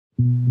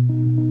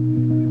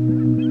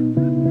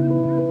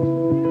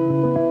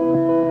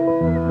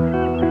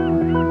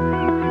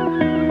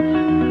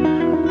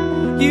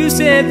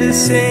said the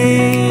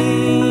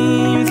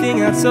same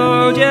thing I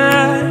told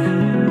ya.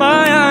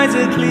 My eyes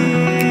are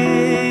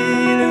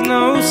clear, there's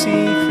no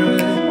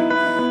secret.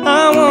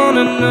 I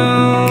wanna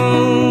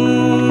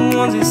know,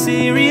 was it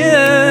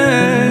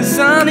serious?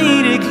 I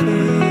need it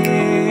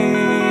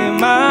clear,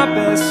 my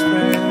best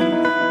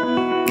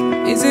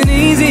friend. Isn't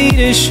easy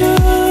to show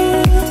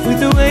with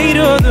the weight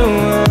of the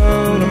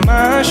world on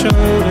my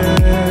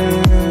shoulders.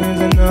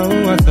 I know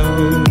I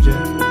told you,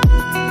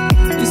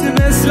 it's the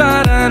best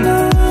light I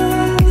know.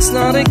 It's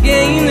not a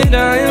game that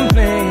I am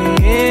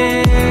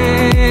playing.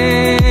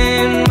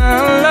 My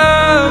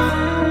love,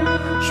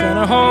 trying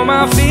to hold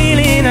my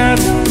feeling, I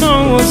don't know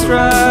what's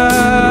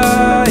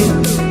right.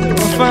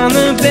 I'll find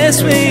the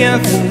best way, I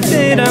think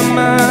that I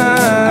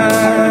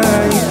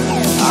might.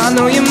 I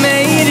know you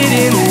made it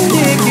in the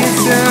nick of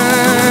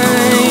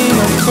time.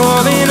 I'm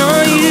calling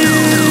on you.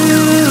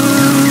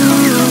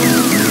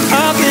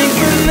 I think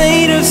we're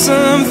made of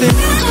something.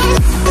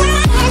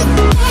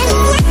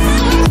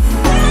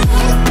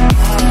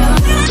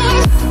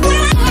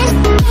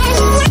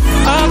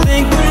 I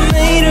think we're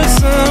made of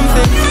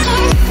something.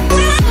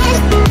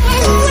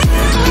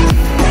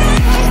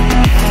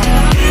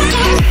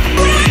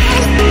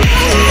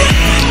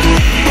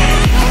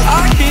 I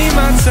keep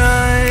my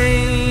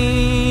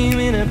time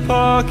in a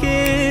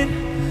pocket.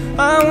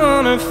 I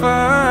wanna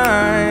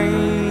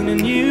find a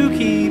new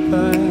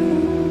keeper.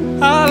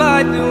 I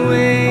like the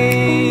way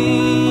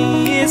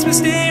it's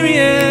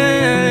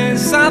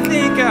mysterious. I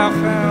think I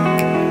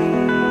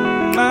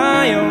found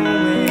my own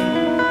way.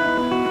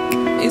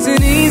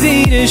 Isn't easy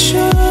to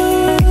show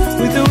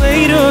with the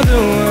weight of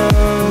the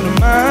world on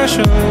my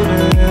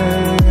shoulders.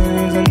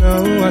 I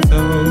know I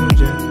told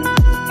you,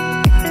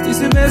 it's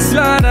the best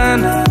light I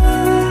know.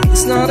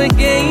 It's not a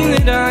game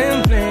that I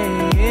am playing.